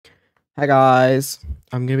Hi guys,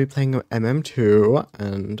 I'm gonna be playing MM2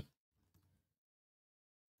 and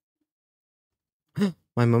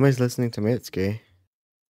my mum is listening to Mitski.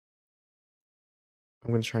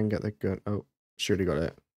 I'm gonna try and get the gun. Oh, she already got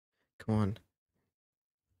it. Come on.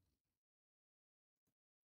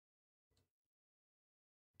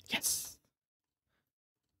 Yes!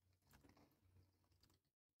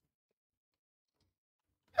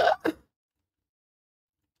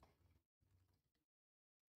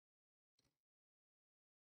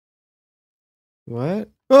 What?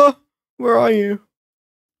 Oh, where are you?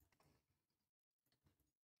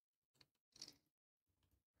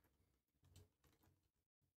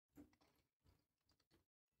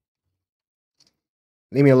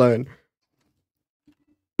 Leave me alone.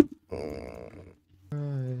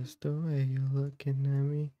 Christ, the way you're looking at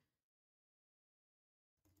me.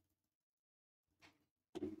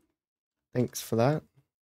 Thanks for that.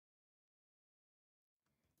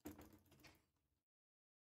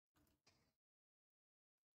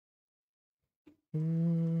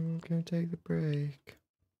 Gonna take the break.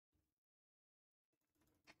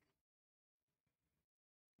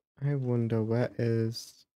 I wonder where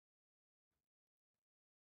is.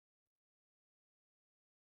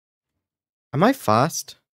 Am I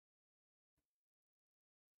fast?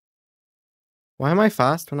 Why am I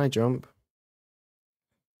fast when I jump?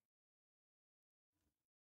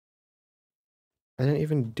 I didn't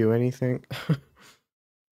even do anything.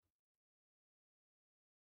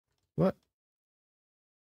 What?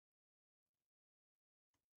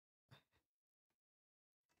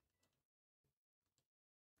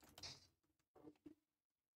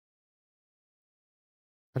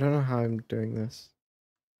 I don't know how I'm doing this.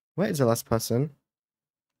 Where is the last person?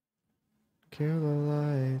 Kill the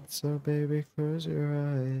lights, so baby, close your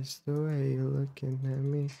eyes. The way you're looking at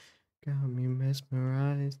me got me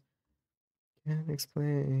mesmerized. Can't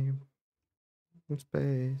explain. In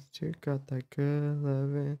space, you got that good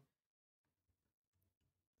loving.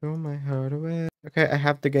 Throw my heart away. Okay, I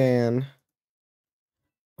have the gun.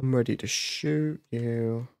 I'm ready to shoot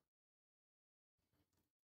you.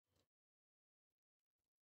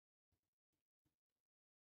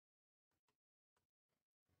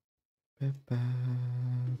 Ba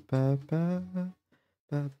ba ba ba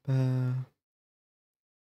ba ba.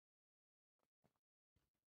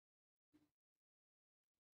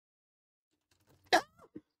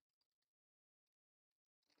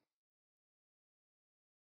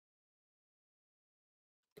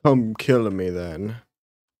 Come kill me then.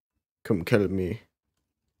 Come kill me.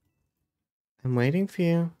 I'm waiting for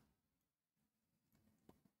you.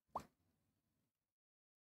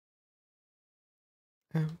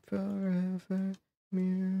 And forever,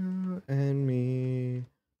 you and me,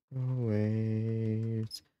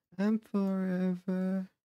 always and forever.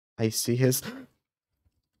 I see his.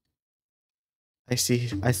 I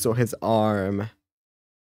saw his arm.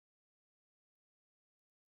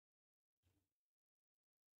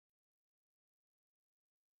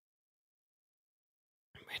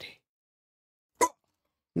 I'm ready.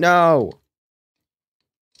 No!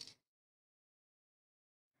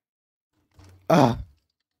 Ah!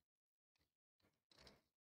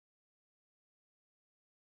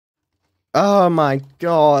 Oh my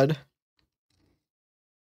god.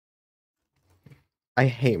 I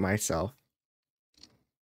hate myself.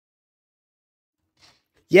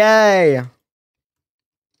 Yay!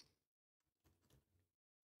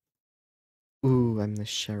 Ooh, I'm the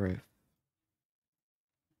sheriff.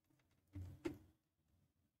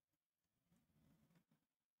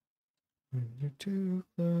 When you're too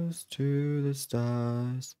close to the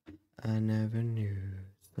stars, I never knew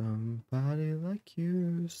somebody like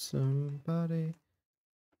you, somebody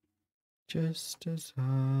just as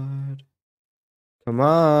hard. Come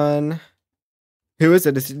on. Who is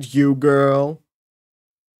it? Is it you, girl?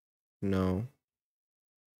 No.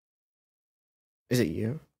 Is it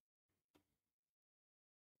you?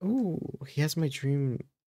 Ooh, he has my dream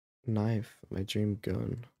knife, my dream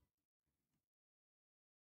gun.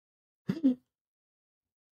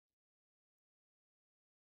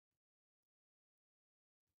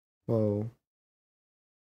 Whoa.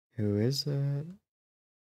 Who is it?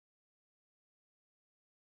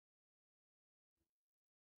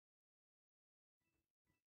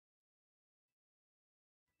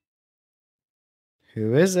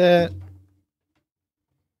 Who is it?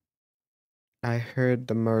 I heard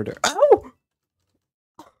the murder. Oh!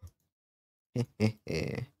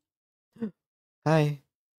 Hi.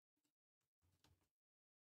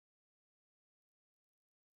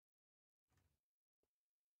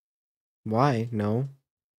 Why? No.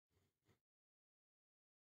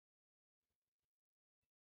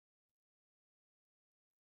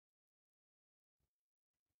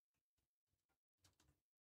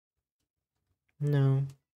 No.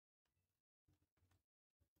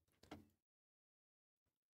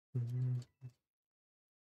 Mhm.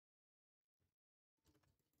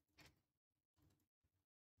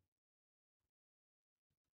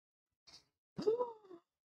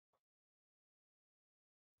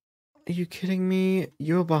 Are you kidding me?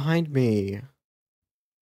 You're behind me.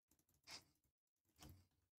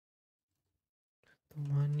 The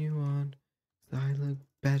one you want. I look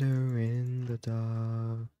better in the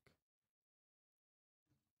dark.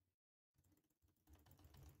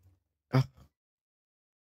 Oh.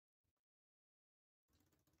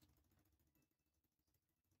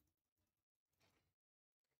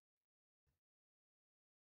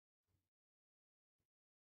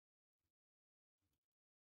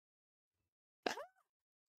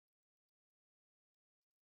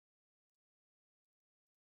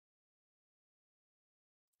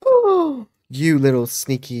 Oh, you little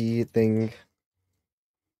sneaky thing.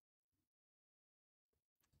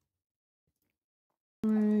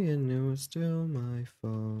 And it was still my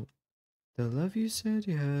fault. The love you said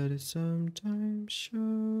you had it sometimes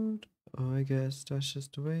showed. Oh, I guess that's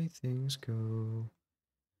just the way things go.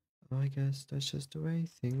 Oh, I guess that's just the way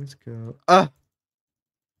things go. Ah!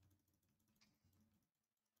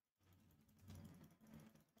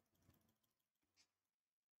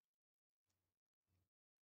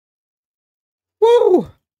 Woo!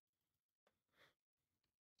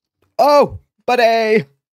 Oh, buddy!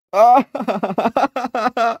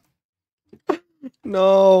 Ah!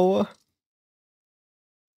 No.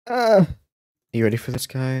 Ah. You ready for this,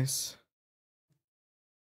 guys?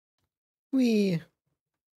 Wee.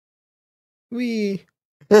 Wee.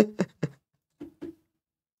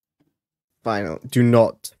 Final. Do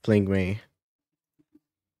not fling me.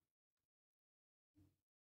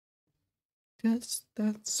 Guess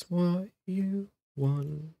that's what you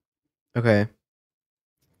want. Okay.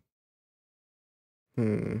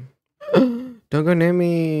 Hmm. Don't go near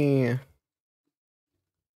me.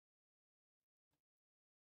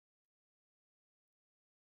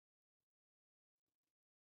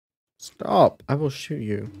 Stop. I will shoot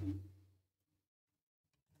you.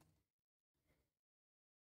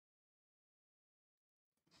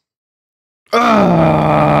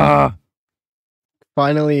 Ah!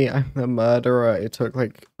 Finally, I'm the murderer. It took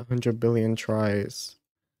like 100 billion tries.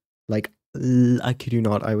 Like, I kid you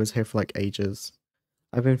not, I was here for like ages.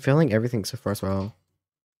 I've been failing everything so far as well.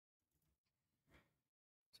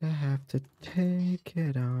 I have to take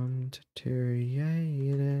it on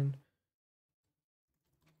deteriorating.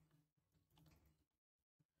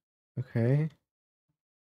 Okay.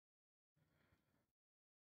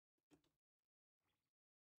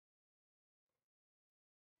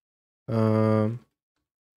 Um.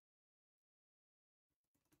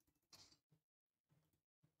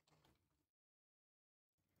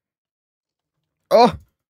 Oh!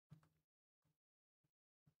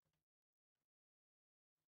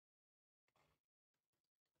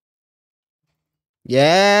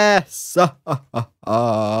 Yes!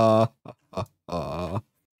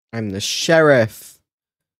 I'm the sheriff.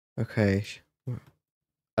 Okay.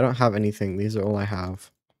 I don't have anything. These are all I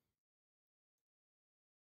have.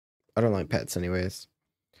 I don't like pets anyways.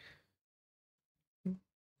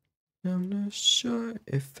 I'm not sure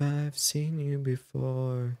if I've seen you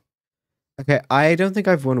before. Okay, I don't think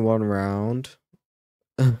I've won one round.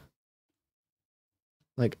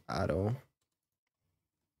 Like, at all.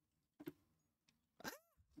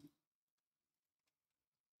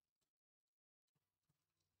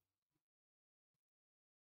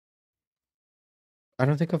 I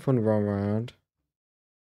don't think I've won one round.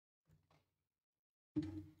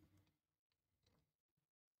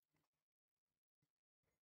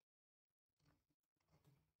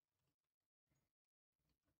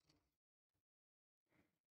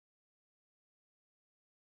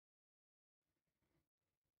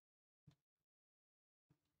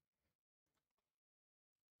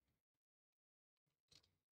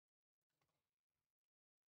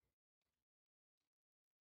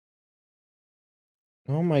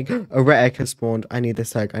 Oh my god. A red egg has spawned. I need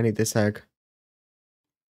this egg. I need this egg.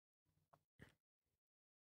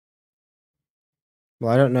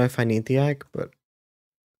 Well, I don't know if I need the egg, but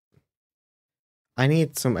I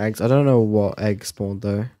need some eggs. I don't know what egg spawned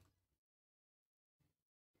though.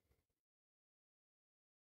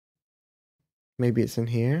 Maybe it's in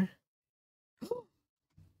here.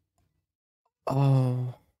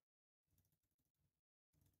 Oh,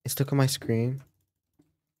 it's stuck on my screen.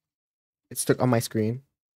 It's stuck on my screen.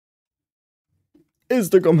 It's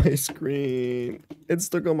stuck on my screen. It's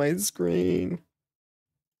stuck on my screen.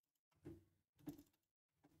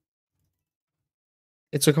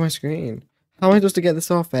 It's stuck on my screen. How am I supposed to get this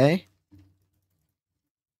off, eh?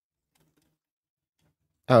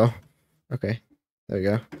 Oh, okay. There we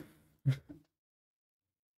go.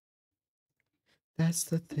 That's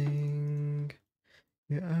the thing.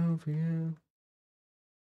 You're over you.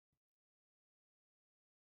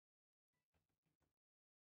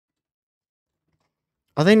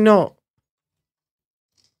 Are they not?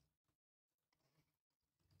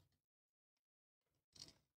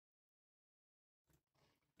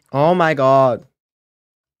 Oh my god.